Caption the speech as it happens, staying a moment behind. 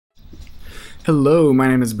Hello, my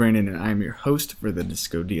name is Brandon and I am your host for the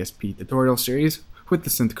discoDSP tutorial series with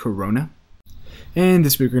the synth Corona. And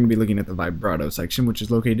this week we're going to be looking at the vibrato section, which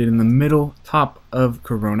is located in the middle top of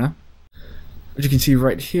Corona. As you can see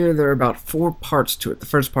right here, there are about 4 parts to it. The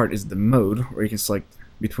first part is the mode, where you can select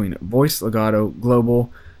between voice, legato,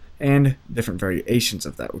 global, and different variations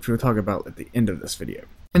of that, which we'll talk about at the end of this video.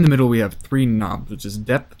 In the middle we have 3 knobs, which is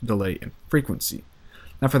depth, delay, and frequency.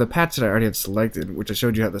 Now for the patch that I already have selected, which I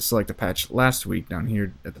showed you how to select a patch last week down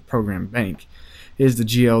here at the program bank, is the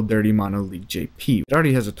GL Dirty Mono League JP. It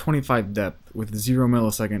already has a 25 depth with 0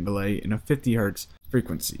 millisecond delay and a 50 Hz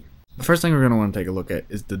frequency. The first thing we're going to want to take a look at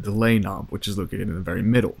is the delay knob, which is located in the very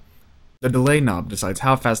middle. The delay knob decides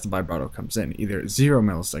how fast the vibrato comes in, either at 0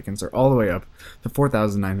 milliseconds or all the way up to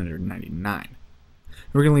 4,999.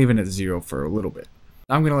 We're going to leave it at 0 for a little bit.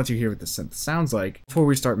 Now I'm going to let you hear what the synth sounds like before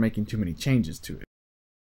we start making too many changes to it.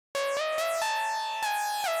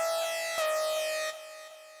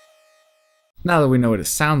 Now that we know what it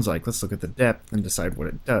sounds like, let's look at the depth and decide what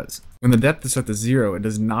it does. When the depth is set to 0, it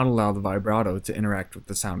does not allow the vibrato to interact with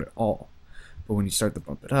the sound at all. But when you start to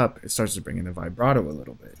bump it up, it starts to bring in the vibrato a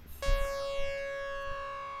little bit.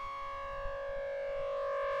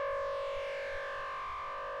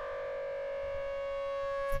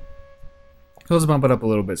 So let's bump it up a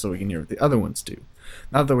little bit so we can hear what the other ones do.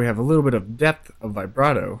 Now that we have a little bit of depth of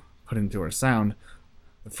vibrato put into our sound,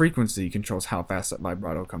 the frequency controls how fast that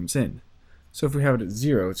vibrato comes in. So if we have it at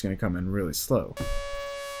 0, it's going to come in really slow.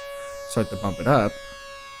 Start to bump it up.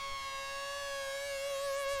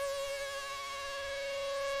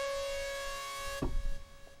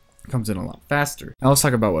 It comes in a lot faster. Now let's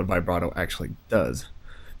talk about what vibrato actually does.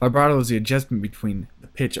 Vibrato is the adjustment between the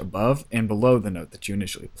pitch above and below the note that you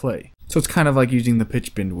initially play. So it's kind of like using the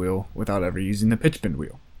pitch bend wheel without ever using the pitch bend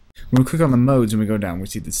wheel. When we click on the modes and we go down, we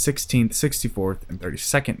see the 16th, 64th, and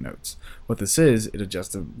 32nd notes. What this is, it adjusts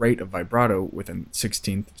the rate of vibrato within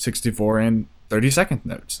 16th, 64th, and 32nd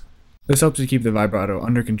notes. This helps you keep the vibrato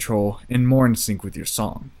under control and more in sync with your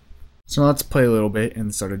song. So now let's play a little bit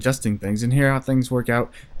and start adjusting things and hear how things work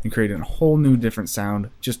out and create a whole new different sound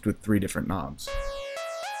just with 3 different knobs.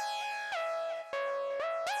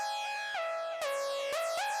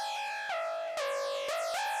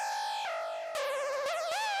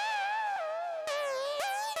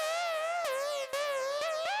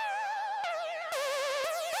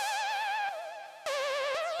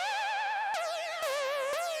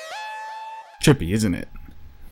 Trippy, isn't it?